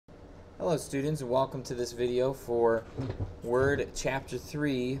Hello students, and welcome to this video for Word Chapter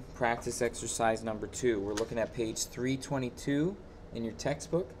 3, Practice Exercise Number 2. We're looking at page 322 in your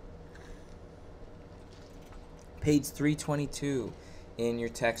textbook. Page 322 in your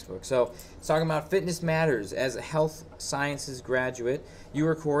textbook. So, it's talking about fitness matters. As a health sciences graduate, you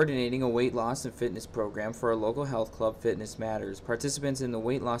are coordinating a weight loss and fitness program for a local health club, Fitness Matters. Participants in the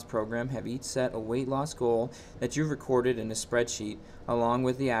weight loss program have each set a weight loss goal that you've recorded in a spreadsheet, along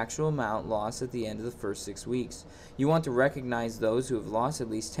with the actual amount lost at the end of the first 6 weeks. You want to recognize those who have lost at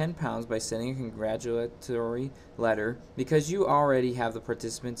least 10 pounds by sending a congratulatory letter because you already have the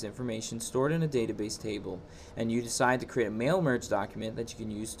participants' information stored in a database table, and you decide to create a mail merge document that you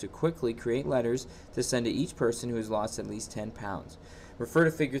can use to quickly create letters to send to each person who has lost at least 10 pounds. Refer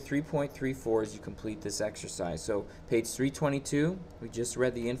to figure 3.34 as you complete this exercise. So page 322, we just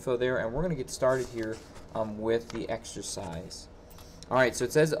read the info there, and we're going to get started here with the exercise. Alright, so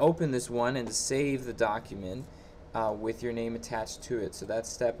it says open this one and to save the document with your name attached to it. So that's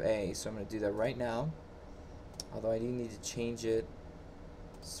step A. So I'm going to do that right now. Although I do need to change it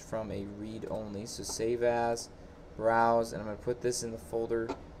from a read only. So save as, browse, and I'm going to put this in the folder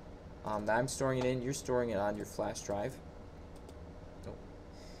that I'm storing it in. You're storing it on your flash drive. Oh.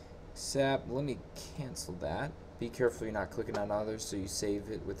 Except, let me cancel that. Be careful you're not clicking on others so you save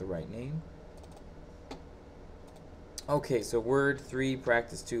it with the right name. Okay, so word 3,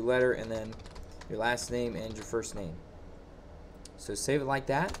 practice 2, letter, and then your last name and your first name. So save it like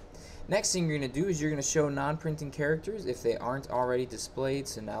that. Next thing you're going to do is you're going to show non-printing characters if they aren't already displayed.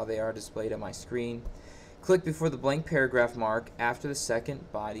 So now they are displayed on my screen. Click before the blank paragraph mark after the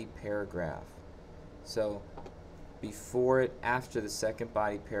second body paragraph. So before it, after the second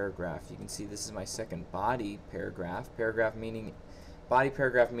body paragraph. You can see this is my second body paragraph. Body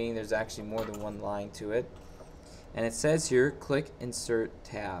paragraph meaning there's actually more than one line to it. And it says here, click Insert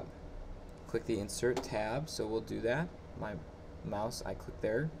Tab. Click the Insert tab, so we'll do that. My mouse, I click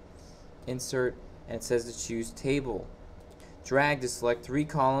there. Insert, and it says to choose Table. Drag to select 3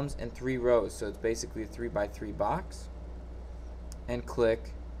 columns and 3 rows, so it's basically a 3x3 box. And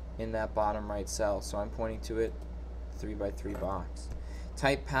click in that bottom right cell, so I'm pointing to it, 3x3 box.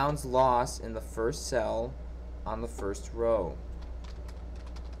 Type pounds lost in the first cell on the first row.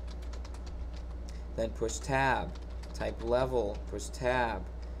 Then push tab, type level, push tab,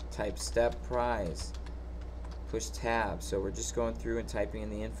 type step prize, push tab. So we're just going through and typing in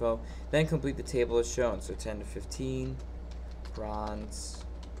the info. Then complete the table as shown. So 10 to 15, bronze,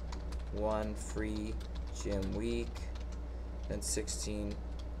 1 free gym week, then 16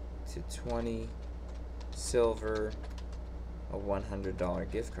 to 20, silver, a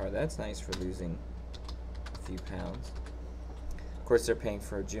 $100 gift card. That's nice for losing a few pounds. Of course, they're paying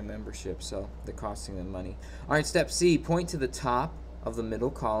for a gym membership, so they're costing them money. Alright, step C, point to the top of the middle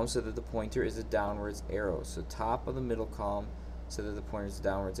column so that the pointer is a downwards arrow. So top of the middle column so that the pointer is a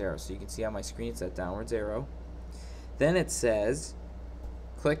downwards arrow. So you can see on my screen it's that downwards arrow. Then it says,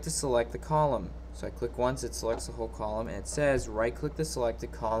 click to select the column. So I click once, it selects the whole column, and it says right-click the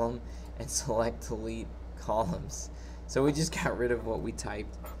selected column and select delete columns. So we just got rid of what we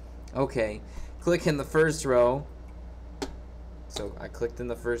typed. Okay, click in the first row. So I clicked in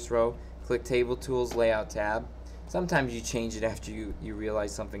the first row, click Table Tools Layout tab. Sometimes you change it after you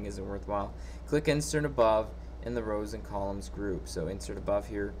realize something isn't worthwhile. Click Insert Above in the rows and columns group. So insert above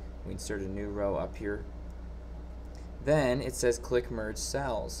here, we insert a new row up here. Then it says click Merge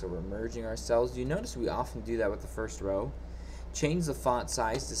Cells. So we're merging our cells. You notice we often do that with the first row. Change the font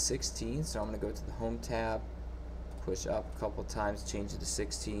size to 16. So I'm going to go to the Home tab, push up a couple times, change it to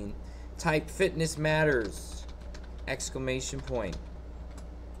 16. Type Fitness Matters! Exclamation point.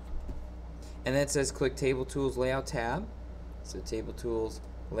 And then it says click Table Tools Layout tab. So Table Tools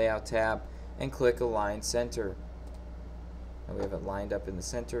Layout tab, and click Align Center. And we have it lined up in the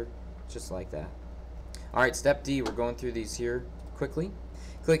center, just like that. Alright, step D, we're going through these here quickly.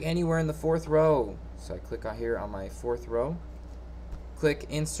 Click anywhere in the 4th row. So I click on here on my 4th row. Click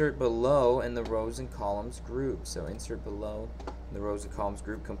Insert Below in the rows and columns group. So insert below in the rows and columns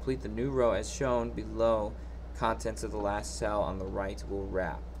group. Complete the new row as shown below. Contents of the last cell on the right will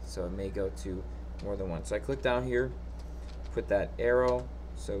wrap. So it may go to more than one. So I click down here, put that arrow,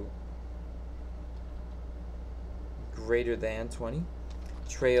 so greater than 20.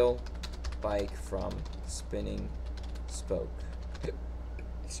 Trail bike from spinning spoke.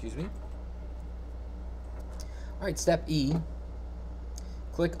 Excuse me. Alright, step E.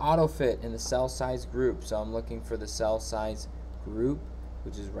 Click auto fit in the cell size group. So I'm looking for the cell size group,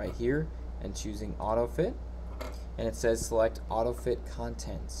 which is right here, and choosing auto fit. And it says select auto fit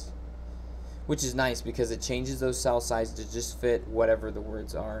contents. which is nice because it changes those cell sizes to just fit whatever the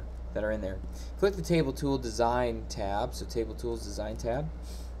words are that are in there. Click the Table Tool Design tab, so Table Tools Design tab,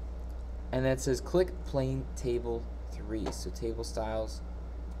 and then it says click Plain Table 3, so Table Styles,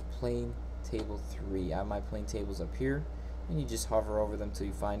 Plain Table 3. I have my plain tables up here, and you just hover over them till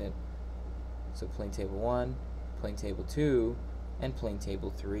you find it. So Plain Table 1, Plain Table 2, and Plain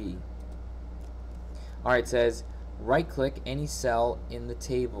Table 3. Alright, it says right click any cell in the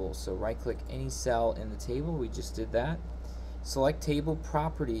table. So right click any cell in the table. We just did that. Select Table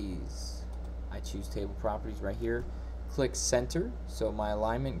Properties. I choose Table Properties right here. Click Center, so my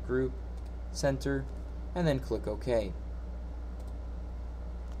alignment group, Center, and then click OK.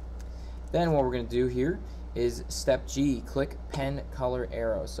 Then what we're going to do here is step G, click Pen Color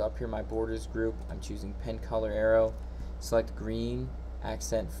Arrow. So up here my borders group, I'm choosing Pen Color Arrow. Select green,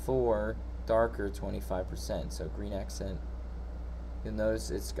 accent 4, darker 25%. So green accent, you'll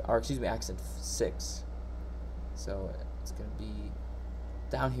notice it's, or excuse me, accent 6. So it's going to be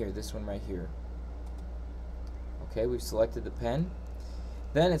down here, this one right here. Okay, we've selected the pen.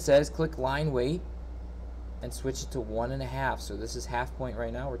 Then it says click line weight and switch it to 1.5. So this is half point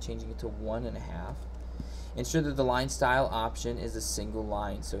right now. We're changing it to 1.5. Ensure that the line style option is a single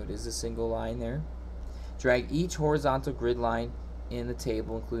line. So it is a single line there. Drag each horizontal grid line in the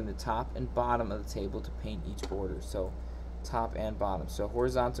table, including the top and bottom of the table, to paint each border. So top and bottom. So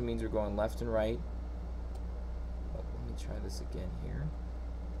horizontal means we're going left and right. Oh, let me try this again here.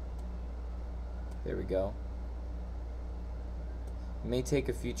 There we go. It may take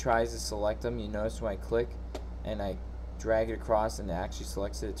a few tries to select them. You notice when I click and I drag it across and it actually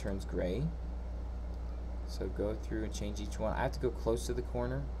selects it, it turns gray. So go through and change each one. I have to go close to the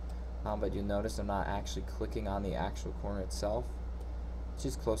corner, but you'll notice I'm not actually clicking on the actual corner itself. It's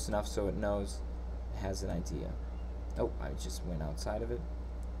just close enough so it knows it has an idea. Oh, I just went outside of it.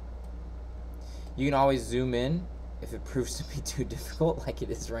 You can always zoom in if it proves to be too difficult, like it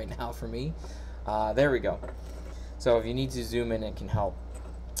is right now for me. There we go. So if you need to zoom in, it can help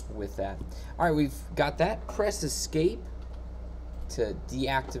with that. Alright, we've got that. Press Escape to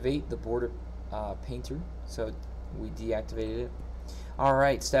deactivate the border painter. So we deactivated it.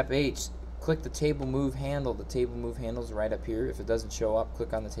 Alright, step H. Click the table move handle. The table move handle is right up here. If it doesn't show up,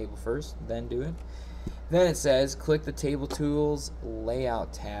 click on the table first, then do it. Then it says click the Table Tools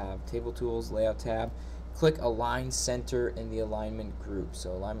Layout tab. Table Tools Layout tab. Click Align Center in the alignment group.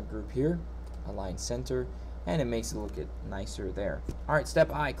 So alignment group here, align center, and it makes it look nicer there. Alright,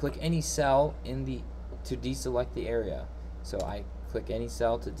 step I, click any cell in the to deselect the area. So I click any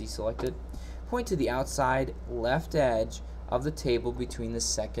cell to deselect it. Point to the outside left edge of the table between the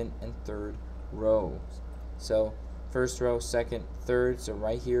second and third rows. So first row, second, third, so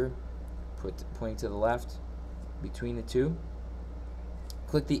right here, pointing to the left between the two.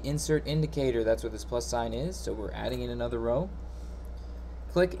 Click the insert indicator, that's what this plus sign is, so we're adding in another row.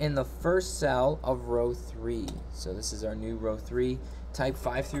 Click in the first cell of row 3. So this is our new row 3. Type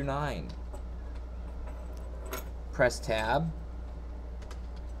 5 through 9. Press tab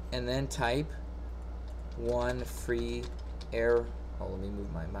and then type 1 free air. Oh, let me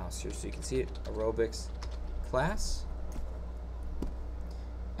move my mouse here so you can see it. Aerobics class.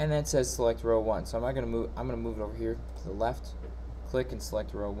 And then it says select row 1. So I'm going to move it over here to the left. Click and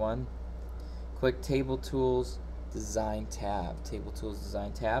select row 1. Click Table Tools Design tab. Table Tools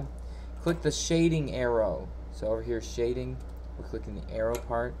Design tab. Click the shading arrow. So over here, shading, we're clicking the arrow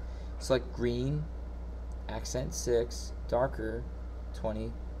part. Select green, accent 6, darker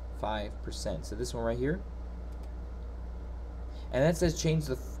 25%. So this one right here. And that says change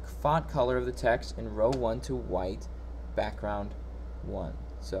the font color of the text in row 1 to white, background 1.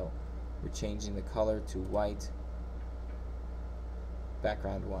 So we're changing the color to white,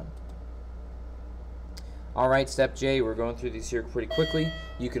 background 1. Alright, step J, we're going through these here pretty quickly.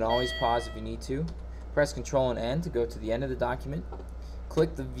 You can always pause if you need to. Press Ctrl and N to go to the end of the document.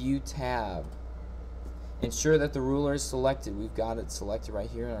 Click the View tab. Ensure that the ruler is selected. We've got it selected right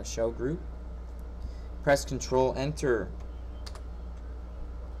here in our show group. Press Ctrl Enter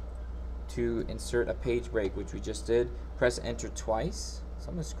to insert a page break, which we just did. Press Enter twice. So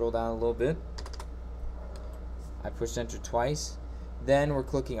I'm going to scroll down a little bit. I pushed Enter twice. Then we're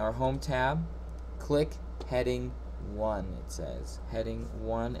clicking our Home tab. Click Heading 1, it says. Heading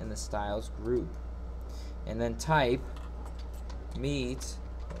 1 in the Styles group. And then type meet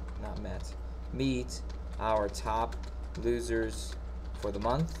our top losers for the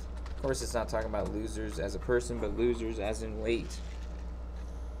month. Of course, it's not talking about losers as a person, but losers as in weight.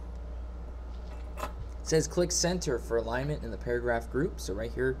 It says click center for alignment in the paragraph group. So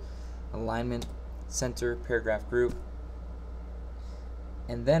right here, alignment, center, paragraph group.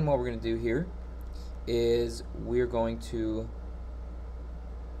 And then what we're going to do here is we're going to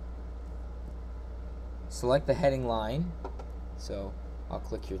select the heading line. So I'll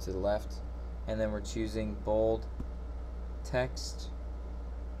click here to the left, and then we're choosing bold text.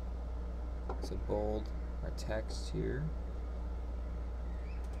 So bold our text here.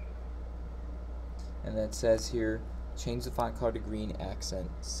 And then it says here, change the font color to green accent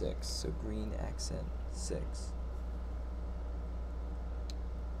 6. So green accent 6.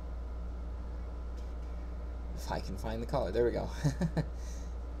 If I can find the color, there we go.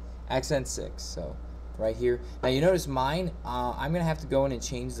 Accent 6. So right here. Now you notice mine, I'm going to have to go in and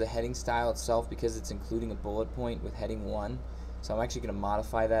change the heading style itself because it's including a bullet point with heading 1. So I'm actually going to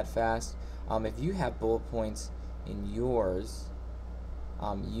modify that fast. If you have bullet points in yours,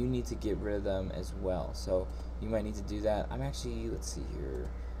 you need to get rid of them as well. So you might need to do that. I'm actually, let's see here,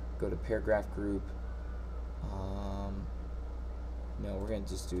 go to paragraph group. No, we're going to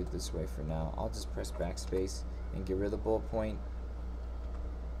just do it this way for now. I'll just press backspace and get rid of the bullet point.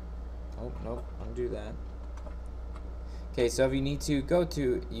 Oh, nope, undo that. Okay, so if you need to go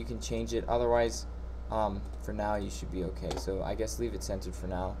to, you can change it. Otherwise, for now, you should be okay. So I guess leave it centered for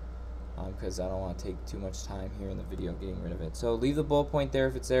now, because I don't want to take too much time here in the video getting rid of it. So leave the bullet point there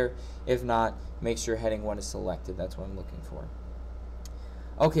if it's there. If not, make sure heading 1 is selected. That's what I'm looking for.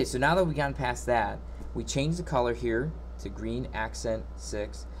 Okay, so now that we've gotten past that, we change the color here to green accent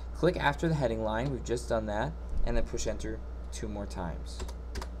 6. Click after the heading line. We've just done that. And then push enter 2 more times.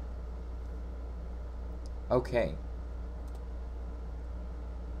 Okay.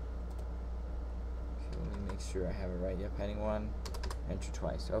 Let me make sure I have it right. Yep, heading 1, enter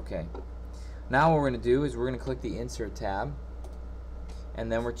twice. Okay. Now what we're going to do is we're going to click the Insert tab,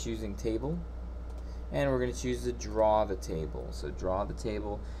 and then we're choosing Table, and we're going to choose to draw the table. So draw the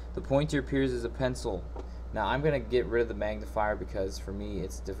table. The pointer appears as a pencil. Now I'm going to get rid of the magnifier because for me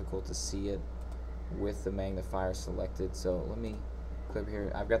it's difficult to see it with the magnifier selected. So let me click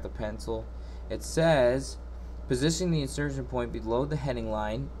here. I've got the pencil. It says position the insertion point below the heading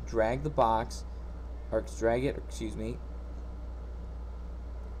line, drag the box, or drag it, excuse me.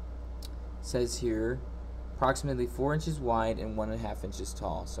 It says here approximately 4 inches wide and 1.5 inches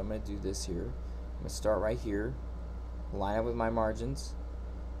tall. So I'm going to do this here. I'm going to start right here, line up with my margins.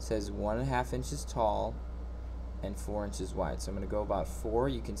 It says 1.5 inches tall and 4 inches wide. So I'm going to go about 4.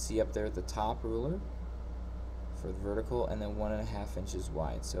 You can see up there at the top ruler for the vertical, and then 1.5 inches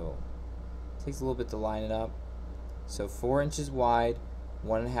wide. So it takes a little bit to line it up. So 4 inches wide,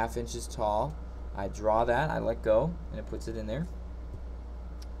 1.5 inches tall. I draw that, I let go, and it puts it in there.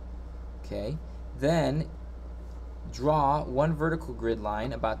 Okay, then draw one vertical grid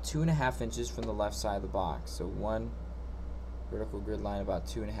line about 2.5 inches from the left side of the box. So one vertical grid line about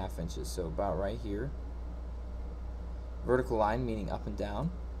 2.5 inches. So about right here. Vertical line meaning up and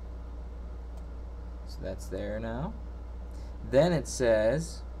down. So that's there now. Then it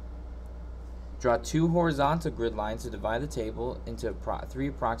says draw 2 horizontal grid lines to divide the table into 3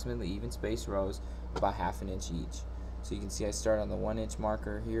 approximately even spaced rows about 1/2 inch each. So you can see I start on the 1 inch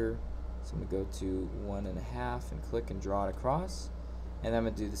marker here. So I'm going to go to 1.5 and click and draw it across. And I'm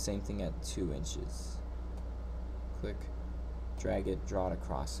going to do the same thing at 2 inches. Click, drag it, draw it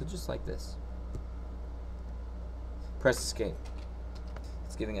across. So just like this. Press escape.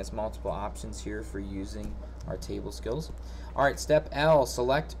 It's giving us multiple options here for using our table skills. Alright, step L,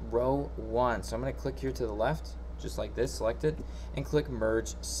 select row 1. So I'm going to click here to the left, just like this, select it, and click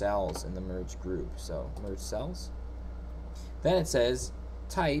merge cells in the merge group. So merge cells. Then it says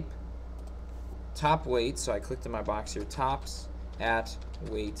type top weight, so I clicked in my box here, tops at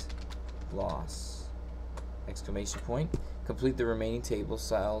weight loss. Exclamation point. Complete the remaining table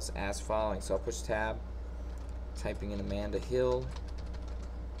cells as following. So I'll push tab, typing in Amanda Hill,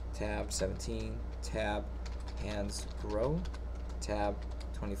 tab 17, tab hands grow, tab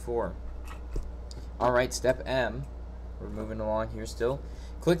 24. Alright, step M, we're moving along here still.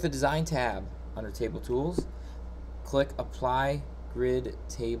 Click the design tab under table tools, click apply grid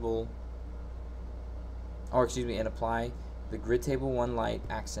table, or excuse me, and apply the grid table 1 light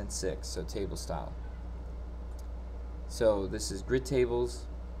accent 6, so table style. So this is grid tables.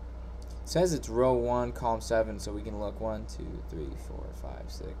 It says it's row 1, column 7, so we can look 1, 2, 3, 4, 5,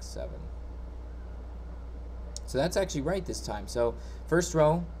 6, 7. So that's actually right this time. So first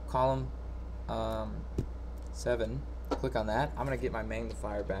row, column 7, click on that. I'm going to get my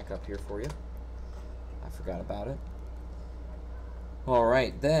magnifier back up here for you. I forgot about it.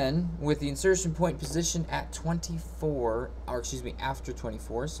 Alright, then with the insertion point position at 24, or excuse me, after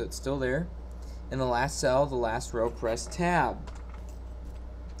 24, so it's still there. In the last cell, the last row, press tab.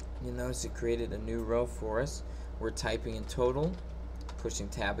 You'll notice it created a new row for us. We're typing in total, pushing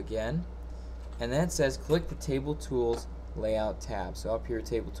tab again, And then it says click the Table Tools Layout tab. So up here,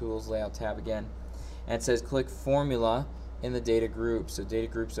 Table Tools Layout tab again. And it says click Formula in the data group. So data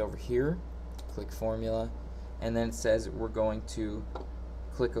group's over here. Click Formula. And then it says we're going to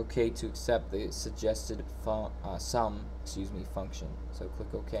click OK to accept the suggested sum function. So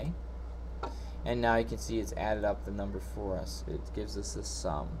click OK. And now you can see it's added up the number for us. It gives us the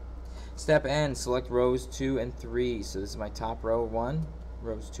sum. Step N, select rows 2 and 3. So this is my top row 1,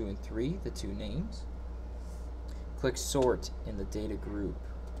 rows 2 and 3, the two names. Click Sort in the data group.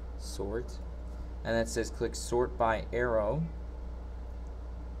 Sort. And then it says click Sort by Arrow.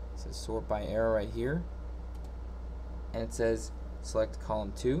 It says Sort by Arrow right here. And it says select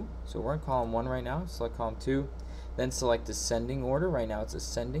column 2. So we're in column 1 right now. Select column 2. Then select descending order. Right now it's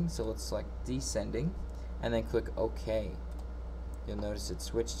ascending, so let's select descending. And then click OK. You'll notice it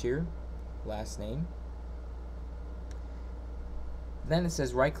switched here. Last name. Then it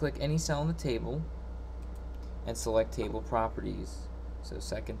says right click any cell in the table and select table properties. So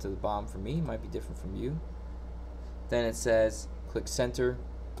second to the bottom for me, might be different from you. Then it says click center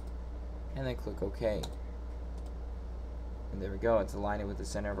and then click OK. And there we go, it's aligning with the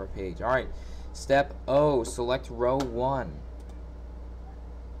center of our page. Alright, step O, select row 1.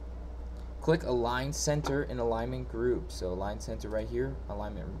 Click Align Center in Alignment Group. So Align Center right here,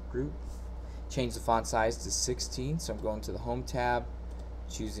 Alignment Group. Change the font size to 16, so I'm going to the Home tab,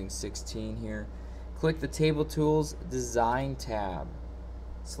 choosing 16 here. Click the Table Tools Design tab.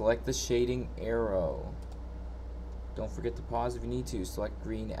 Select the shading arrow. Don't forget to pause if you need to. Select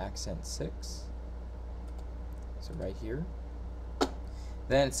green accent 6. So right here.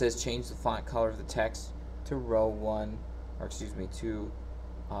 Then it says change the font color of the text to row 1, or excuse me, to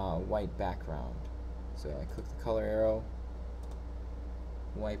white background. So I click the color arrow,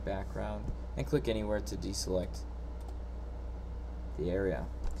 white background, and click anywhere to deselect the area.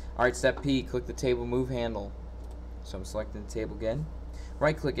 Alright, step P, click the table move handle. So I'm selecting the table again.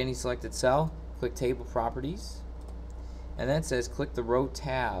 Right click any selected cell, click table properties, and then it says click the row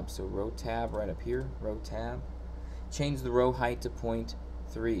tab. So row tab right up here, row tab. Change the row height to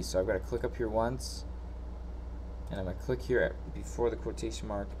 0.3. So I've got to click up here once, and I'm going to click here before the quotation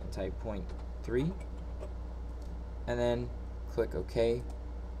mark and type 0.3, and then click OK.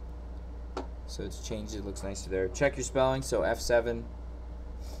 So it's changed, it looks nicer there. Check your spelling, so F7,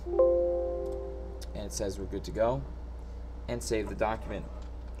 and it says we're good to go, and save the document.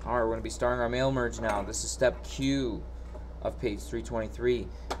 Alright, we're going to be starting our mail merge now. This is step Q of page 323.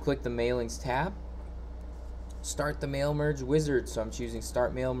 Click the Mailings tab. Start the mail merge wizard. So I'm choosing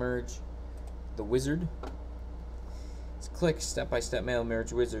Start Mail Merge, the wizard. Let's click Step-by-Step Mail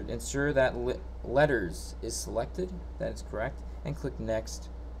Merge Wizard. Ensure that letters is selected. That is correct. And click Next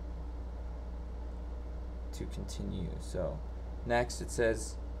to continue. So next it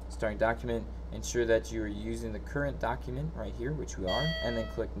says starting document. Ensure that you are using the current document right here, which we are, and then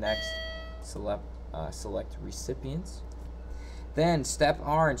click Next. Select recipients. Then step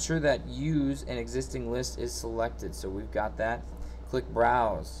R, ensure that use an existing list is selected. So we've got that. Click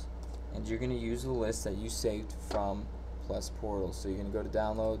Browse, and you're going to use the list that you saved from Plus Portal. So you're going to go to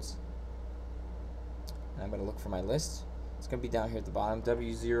Downloads, and I'm going to look for my list. It's going to be down here at the bottom,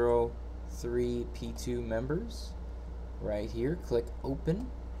 W3P2 members. Right here, click Open.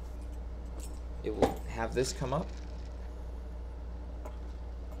 It will have this come up.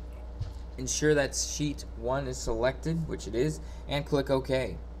 Ensure that sheet 1 is selected, which it is, and click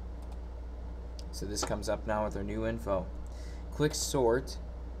OK. So this comes up now with our new info. Click Sort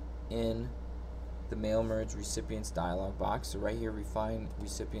in the Mail Merge Recipients dialog box. So right here, Refine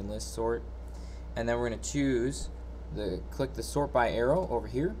Recipient List Sort, and then we're going to choose click the Sort by arrow over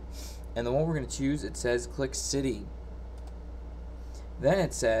here, and the one we're going to choose, it says click City. Then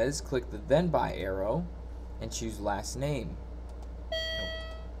it says click the Then by arrow and choose last name.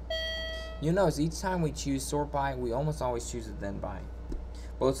 You'll notice each time we choose sort by, we almost always choose a then by.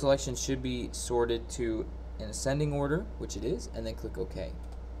 Both selections should be sorted to an ascending order, which it is, and then click OK.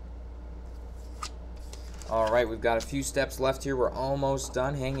 Alright, we've got a few steps left here. We're almost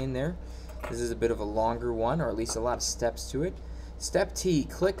done. Hang in there. This is a bit of a longer one, or at least a lot of steps to it. Step T,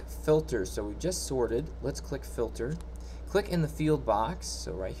 click Filter. So we've just sorted. Let's click Filter. Click in the field box,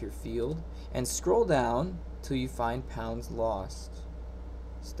 so right here, Field, and scroll down till you find pounds lost.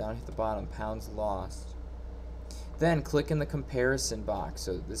 It's down at the bottom, pounds lost. Then click in the comparison box.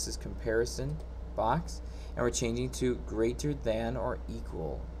 So this is comparison box, and we're changing to greater than or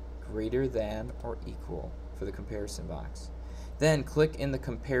equal. Greater than or equal for the comparison box. Then click in the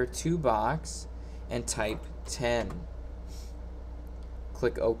compare to box and type 10.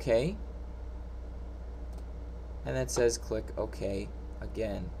 Click OK. And that says click OK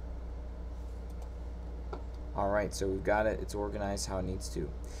again. Alright, so we've got it. It's organized how it needs to.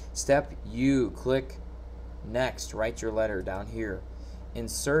 Step U, click Next. Write your letter down here.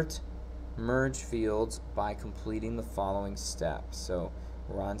 Insert merge fields by completing the following steps. So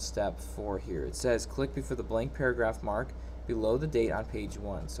we're on step 4 here. It says click before the blank paragraph mark below the date on page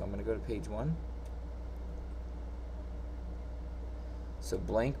 1. So I'm going to go to page 1. So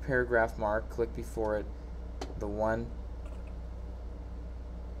blank paragraph mark, click before it, the one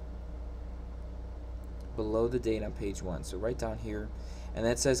below the date on page 1. So right down here. And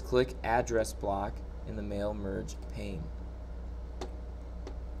that says click address block in the mail merge pane.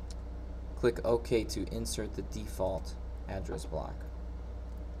 Click OK to insert the default address block.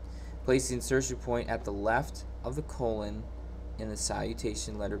 Place the insertion point at the left of the colon in the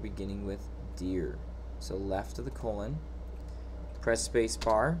salutation letter beginning with Dear. So left of the colon. Press space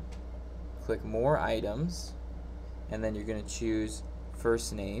bar. Click More Items. And then you're going to choose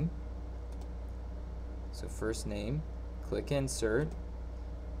first name. So first name. Click Insert.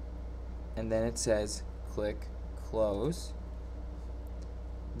 And then it says click Close.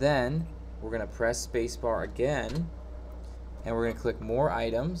 Then we're going to press spacebar again, and we're going to click More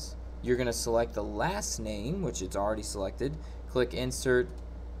Items. You're going to select the last name, which it's already selected. Click Insert,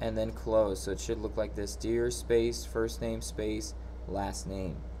 and then Close. So it should look like this: Dear space first name space last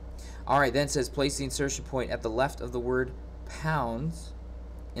name. Alright, then it says place the insertion point at the left of the word pounds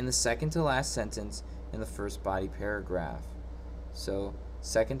in the second to last sentence in the first body paragraph. So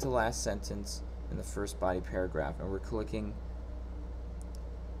second to last sentence in the first body paragraph, and we're clicking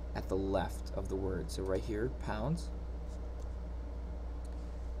at the left of the word. So right here, pounds.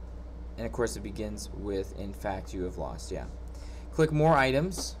 And of course it begins with, in fact you have lost. Yeah. Click More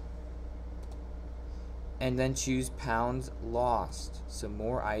Items, and then choose pounds lost. So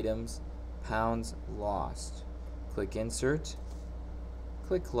More Items, pounds lost. Click Insert,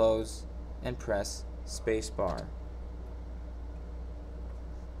 click Close, and press spacebar.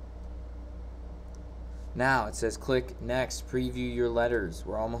 Now it says click Next, preview your letters.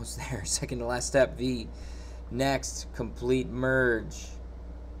 We're almost there. Second to last step, V. Next, complete merge.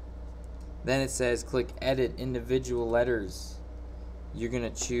 Then it says click Edit individual letters. You're going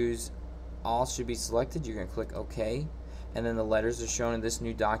to choose all should be selected. You're going to click OK. And then the letters are shown in this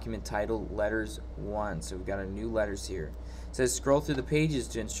new document titled Letters 1. So we've got our new letters here. It says scroll through the pages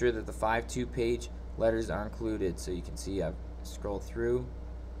to ensure that the 5 2-page letters are included. So you can see I've scrolled through.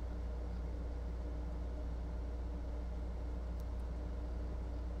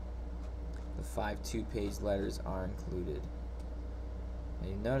 The 5 2-page letters are included. Now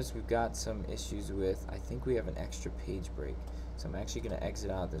you notice we've got some issues with, I think we have an extra page break. So I'm actually going to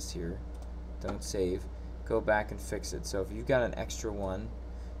exit out of this here. Don't save. Go back and fix it. So if you've got an extra one,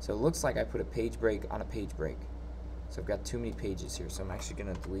 so it looks like I put a page break on a page break. So I've got too many pages here. So I'm actually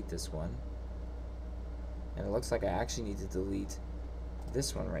going to delete this one. And it looks like I actually need to delete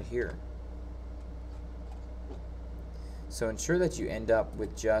this one right here. So ensure that you end up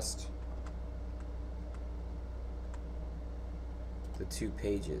with just the 2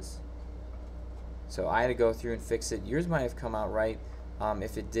 pages. So I had to go through and fix it. Yours might have come out right.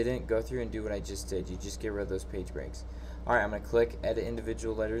 If it didn't, go through and do what I just did. You just get rid of those page breaks. Alright, I'm going to click Edit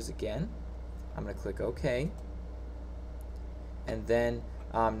Individual Letters again. I'm going to click OK. And then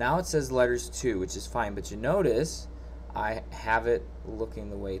now it says Letters 2, which is fine. But you notice I have it looking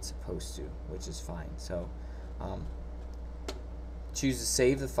the way it's supposed to, which is fine. So choose to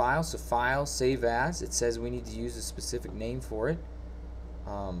save the file. So File, Save As. It says we need to use a specific name for it.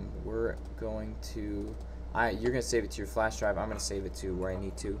 We're going to, you're going to save it to your flash drive. I'm going to save it to where I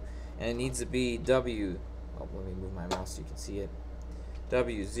need to. And it needs to be let me move my mouse so you can see it.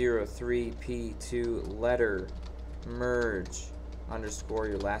 W3P2 letter merge underscore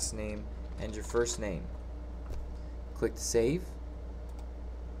your last name and your first name. Click to save.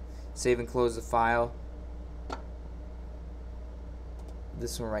 Save and close the file.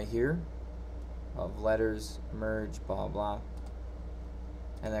 This one right here of letters merge blah blah.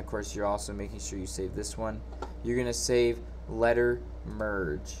 And then of course you're also making sure you save this one. You're gonna save letter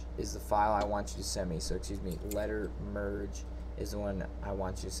merge is the file I want you to send me. So excuse me, letter merge is the one I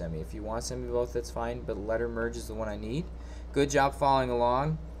want you to send me. If you want to send me both, that's fine, but letter merge is the one I need. Good job following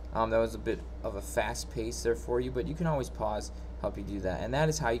along. That was a bit of a fast pace there for you, but you can always pause, help you do that. And that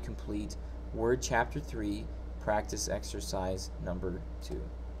is how you complete Word Chapter 3 Practice Exercise number 2.